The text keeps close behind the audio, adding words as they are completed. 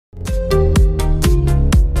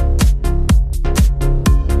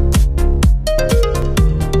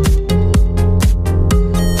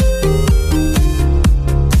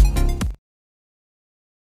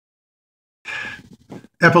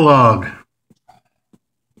Epilogue.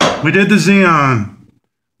 We did the Xeon.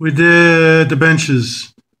 We did the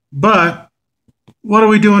benches. But what are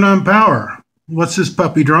we doing on power? What's this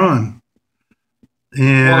puppy drawing?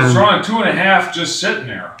 And well, it's drawing 2.5 just sitting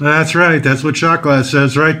there. That's right. That's what Shot Glass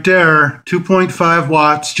says right there. 2.5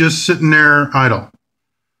 watts just sitting there idle.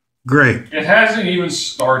 Great. It hasn't even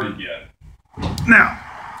started yet. Now,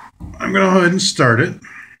 I'm going to go ahead and start it.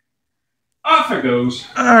 Off it goes.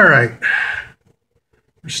 All right.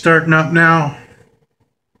 We're starting up now.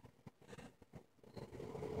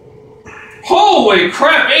 Holy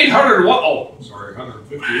crap, 800 watts. Oh, sorry,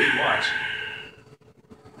 158 watts.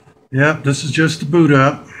 Yep, this is just the boot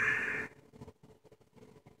up.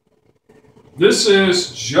 This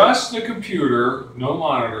is just the computer, no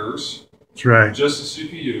monitors. That's right. Just the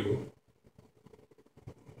CPU.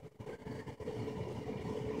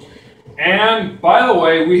 And, by the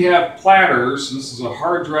way, we have platters. This is a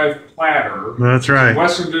hard drive platter. That's right.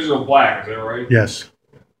 Western Digital Black, is that right? Yes.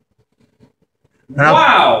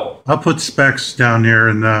 Wow! I'll put specs down here,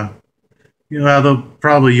 and you'll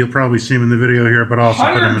probably see them in the video here, but also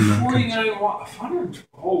put them in the. 149 watts.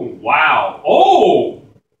 Oh wow! Oh,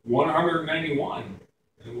 191.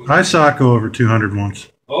 I saw it go over 200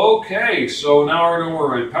 once. Okay, so now I know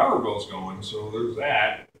where my power bill's going. So there's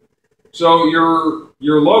that. So you're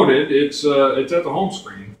loaded. It's at the home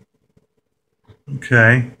screen.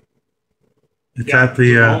 Okay. It's at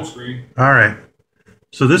the home screen. All right.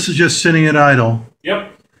 So this is just sitting at idle.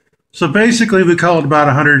 Yep. So basically, we call it about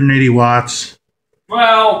 180 watts.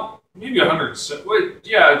 Well, maybe 100. Wait,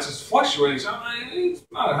 yeah, it's just fluctuating. So it's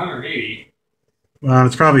not 180. Well,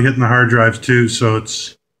 it's probably hitting the hard drives too, so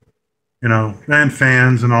it's, and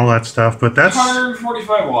fans and all that stuff. But that's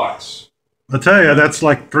 145 watts. I'll tell you, that's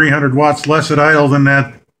like 300 watts less at idle than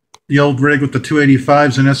the old rig with the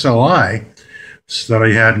 285s and SLI that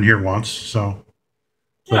I had in here once. So.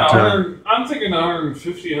 Yeah, I'm thinking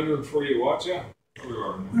 150, 148 watts, yeah.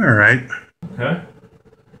 All right. Okay.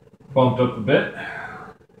 Bumped up a bit.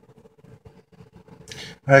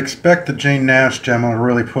 I expect the Jane Nash demo to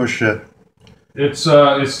really push it. It's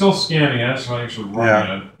still scanning it, so I actually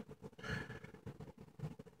running it.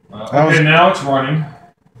 Okay, now it's running.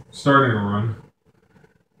 Starting to run.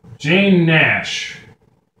 Jane Nash.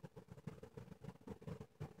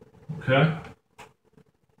 Okay.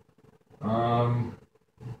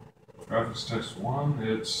 Graphics text 1,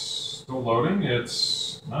 it's still loading.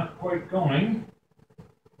 It's not quite going.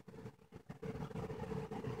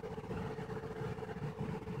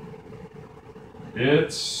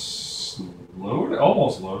 It's loaded,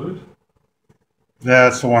 almost loaded. Yeah,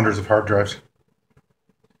 it's the wonders of hard drives.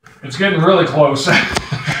 It's getting really close. Okay,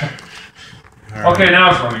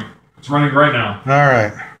 now it's running. It's running right now. All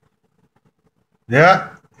right. Yeah.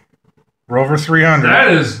 We're over 300.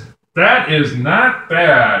 That is not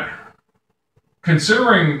bad.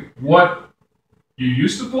 Considering what you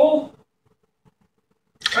used to pull,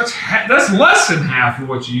 that's less than half of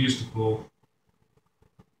what you used to pull.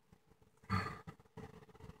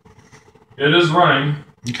 It is running.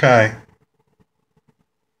 Okay.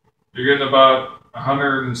 You're getting about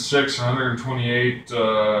 106, 128,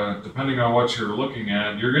 depending on what you're looking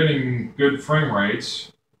at. You're getting good frame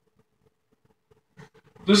rates.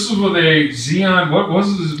 This is with a Xeon.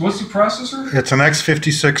 What's the processor? It's an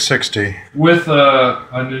X5660 with an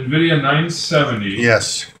NVIDIA 970.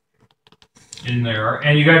 Yes. In there,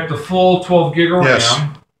 and you got the full 12 gig of yes.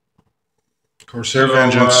 RAM. Corsair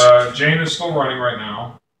Vengeance. Jane is still running right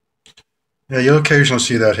now. Yeah, you'll occasionally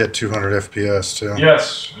see that hit 200 FPS too.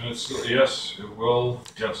 Yes, and yes, it will.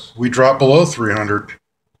 Yes. We dropped below 300.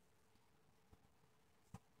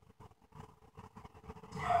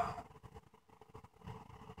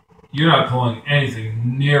 You're not pulling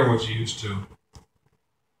anything near what you used to.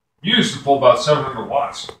 You used to pull about 700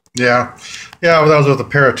 watts. Yeah. Yeah, well, that was with a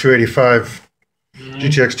pair of 285,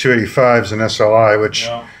 GTX 285s and SLI, which...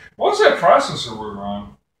 Yeah. What was that processor we were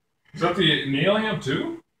on? Is that the Nelium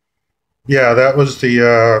too? Yeah, that was the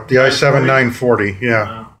i7 940,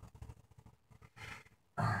 yeah.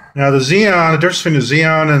 Now the Xeon, the difference between the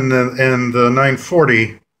Xeon and the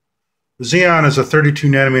 940... The Xeon is a 32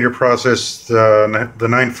 nanometer process. The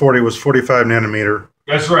 940 was 45 nanometer.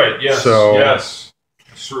 That's right. Yes. So yes,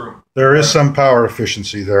 that's true. There is some power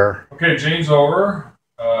efficiency there. Okay, Jane's over.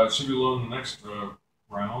 It should be loading the next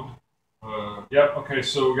round. Yep. Okay,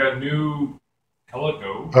 so we got new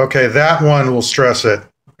Calico. Okay, that one will stress it.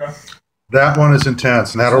 Okay. That one is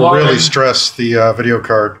intense, and that'll really stress the video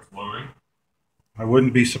card. Loading. I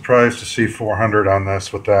wouldn't be surprised to see 400 on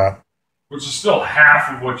this with that. Which is still half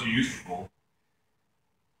of what you used to pull.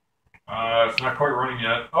 It's not quite running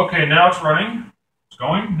yet. Okay, now it's running. It's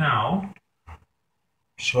going now.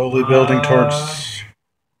 Slowly building towards.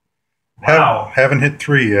 Wow. Haven't hit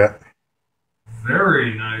 3 yet.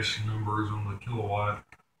 Very nice numbers on the kilowatt.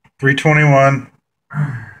 321.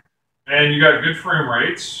 And you got good frame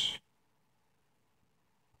rates.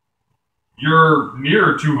 You're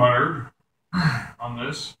near 200 on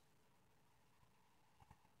this.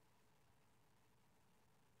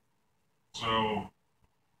 So,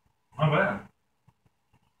 not bad.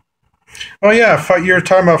 Oh yeah, you're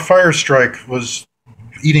talking about Firestrike was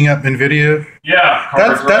eating up NVIDIA. Yeah,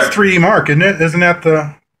 that's 3D Mark, isn't it? Isn't that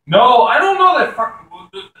the? No, I don't know that.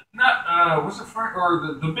 Not what's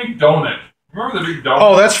the big donut? Remember the big donut?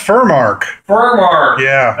 Oh, that's Furmark. Furmark.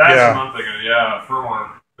 Yeah, that's yeah. what I'm thinking. Yeah,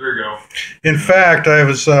 Furmark. There you go. In fact, I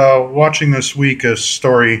was watching this week a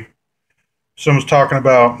story. Someone was talking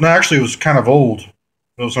about. No, actually, it was kind of old.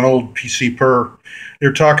 It was an old PC per. They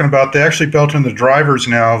were talking about they actually built in the drivers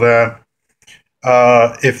now that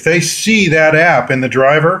if they see that app in the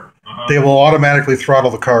driver, they will automatically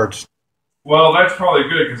throttle the cards. Well, that's probably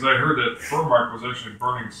good because I heard that Furmark was actually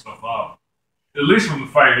burning stuff up. At least from the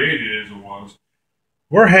 580 days it was.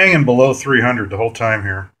 We're hanging below 300 the whole time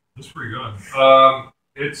here. That's pretty good.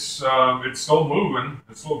 It's still moving.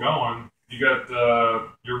 It's still going. You got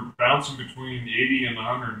you're bouncing between 80 and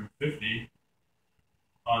 150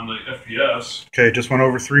 on the FPS. Okay, just went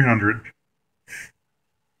over 300.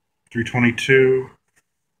 322.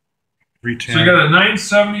 310. So you got a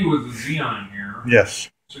 970 with the Xeon in here. Yes.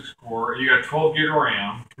 6-core. You got 12 gig of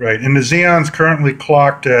RAM. Right, and the Xeon's currently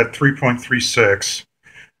clocked at 3.36.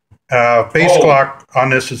 Base clock on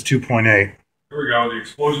this is 2.8. Here we go. The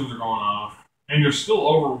explosions are going off, and you're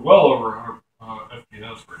still well over 100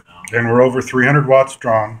 FPS right now. And we're over 300 watts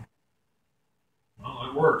drawn. Well,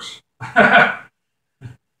 it works.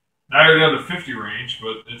 Now you're down to 50 range,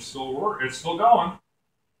 but it's still going,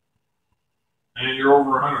 and you're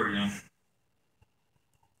over 100 again.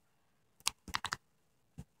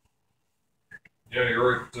 Yeah,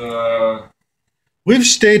 you're at. We've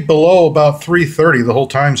stayed below about 330 the whole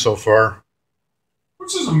time so far.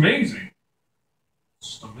 Which is amazing.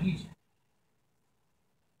 It's just amazing.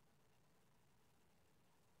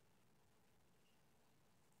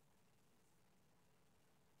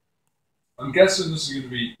 I'm guessing this is going to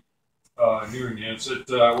be nearing the end.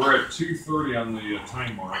 We're at 2:30 on the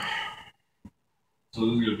time mark. So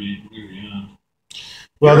this is going to be near the end.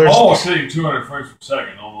 Well, you're almost hitting 200 frames per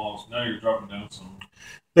second, almost. Now you're dropping down some.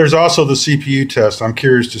 There's also the CPU test. I'm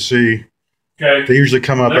curious to see. Okay. They usually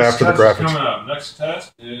come up after the graphics. Coming up. Next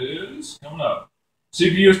test is coming up.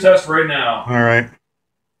 CPU's test right now. All right.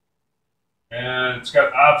 And it's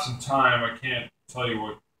got ops and time. I can't tell you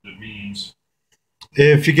what it means.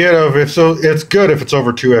 If you get it's good if it's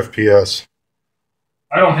over 2 FPS.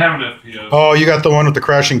 I don't have an FPS. Oh, you got the one with the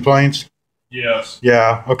crashing planes? Yes.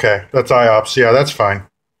 Yeah, okay. That's IOPS. Yeah, that's fine.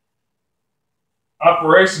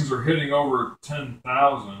 Operations are hitting over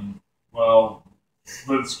 10,000. Well,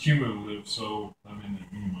 but it's cumulative, so I mean,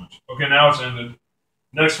 it mean much. Okay, now it's ended.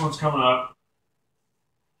 Next one's coming up.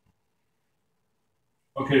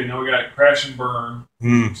 Okay, now we got crash and burn.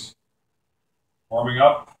 Warming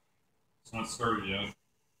up. It's not started yet.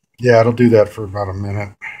 Yeah, it'll do that for about a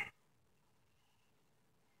minute.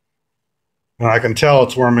 And I can tell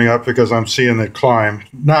it's warming up because I'm seeing it climb.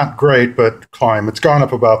 Not great, but climb. It's gone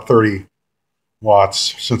up about 30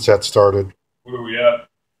 watts since that started. What are we at?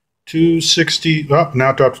 260. Oh, now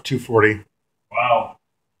it dropped to 240. Wow.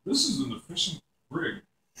 This is an efficient rig.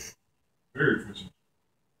 Very efficient.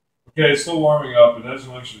 Okay, it's still warming up. It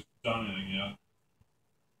hasn't actually done anything yet.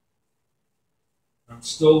 I'm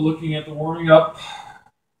still looking at the warming up.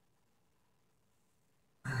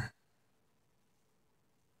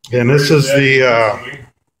 And this is the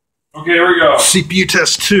okay, here we go. CPU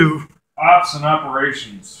test 2. Ops and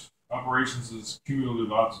operations. Operations is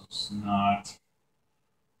cumulative ops. It's not.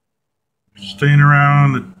 Staying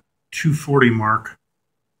around the 240 mark.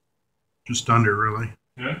 Just under, really.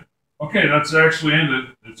 Okay. Okay, that's actually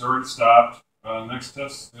ended. It's already stopped. Next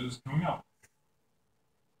test is coming up.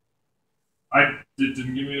 It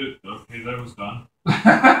didn't give me a... Okay, that was done.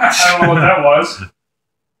 I don't know what that was.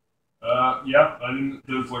 Yeah, I didn't.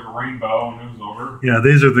 There was like a rainbow and it was over. Yeah,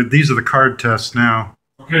 these are the card tests now.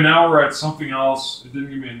 Okay, now we're at something else. It didn't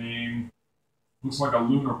give me a name. Looks like a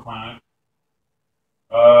lunar planet.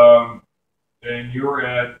 And you're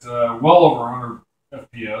at well over 100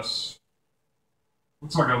 FPS.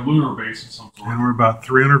 Looks like a lunar base of some sort. And we're about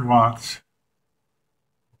 300 watts.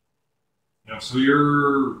 Yeah, so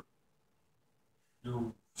you're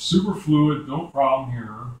super fluid, no problem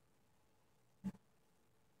here.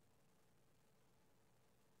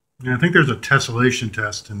 Yeah, I think there's a tessellation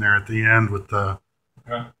test in there at the end with the.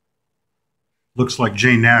 Okay. looks like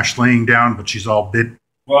Jane Nash laying down, but she's all bit.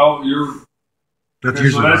 Well, you're. That's okay,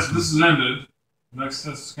 usually so this is ended. Next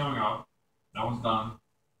test is coming up. That one's done.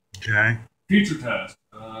 Okay. Feature test.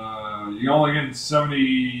 You only get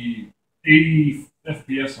 70, 80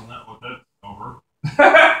 FPS on that one. That's over.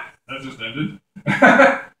 That just ended.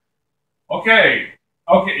 Okay.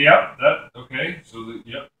 Okay. Yep. Okay. So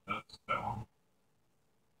that's that one.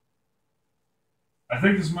 I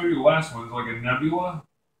think this might be the last one. It's like a nebula.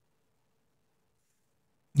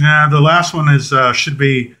 Yeah, the last one is should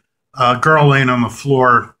be a girl laying on the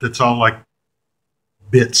floor that's all like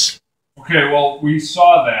bits. Okay, well we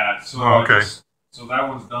saw that, so okay. So that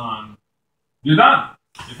one's done. You're done.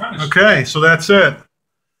 You're finished. Okay, so that's it.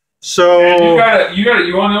 So and you want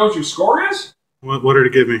to know what your score is? What did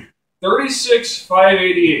it give me?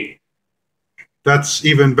 36,588. That's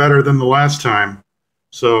even better than the last time.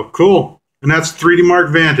 So cool. And that's 3D Mark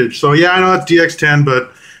Vantage. So yeah, I know it's DX10,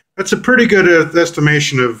 but that's a pretty good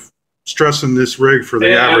estimation of stressing this rig for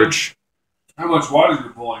the average. How much wattage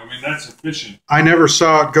you're pulling? I mean, that's efficient. I never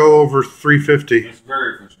saw it go over 350. It's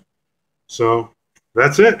very efficient. So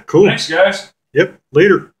that's it. Cool. Thanks, guys. Yep.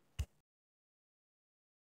 Later.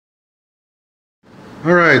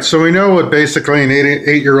 All right. So we know what basically an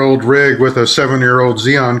 8-year-old rig with a 7-year-old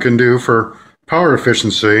Xeon can do for power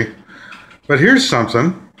efficiency. But here's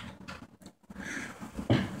something.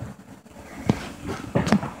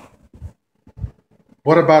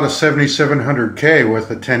 What about a 7700K with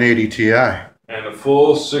a 1080 Ti? And a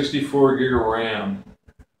full 64 gig of RAM.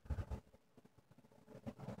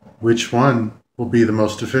 Which one will be the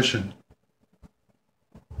most efficient?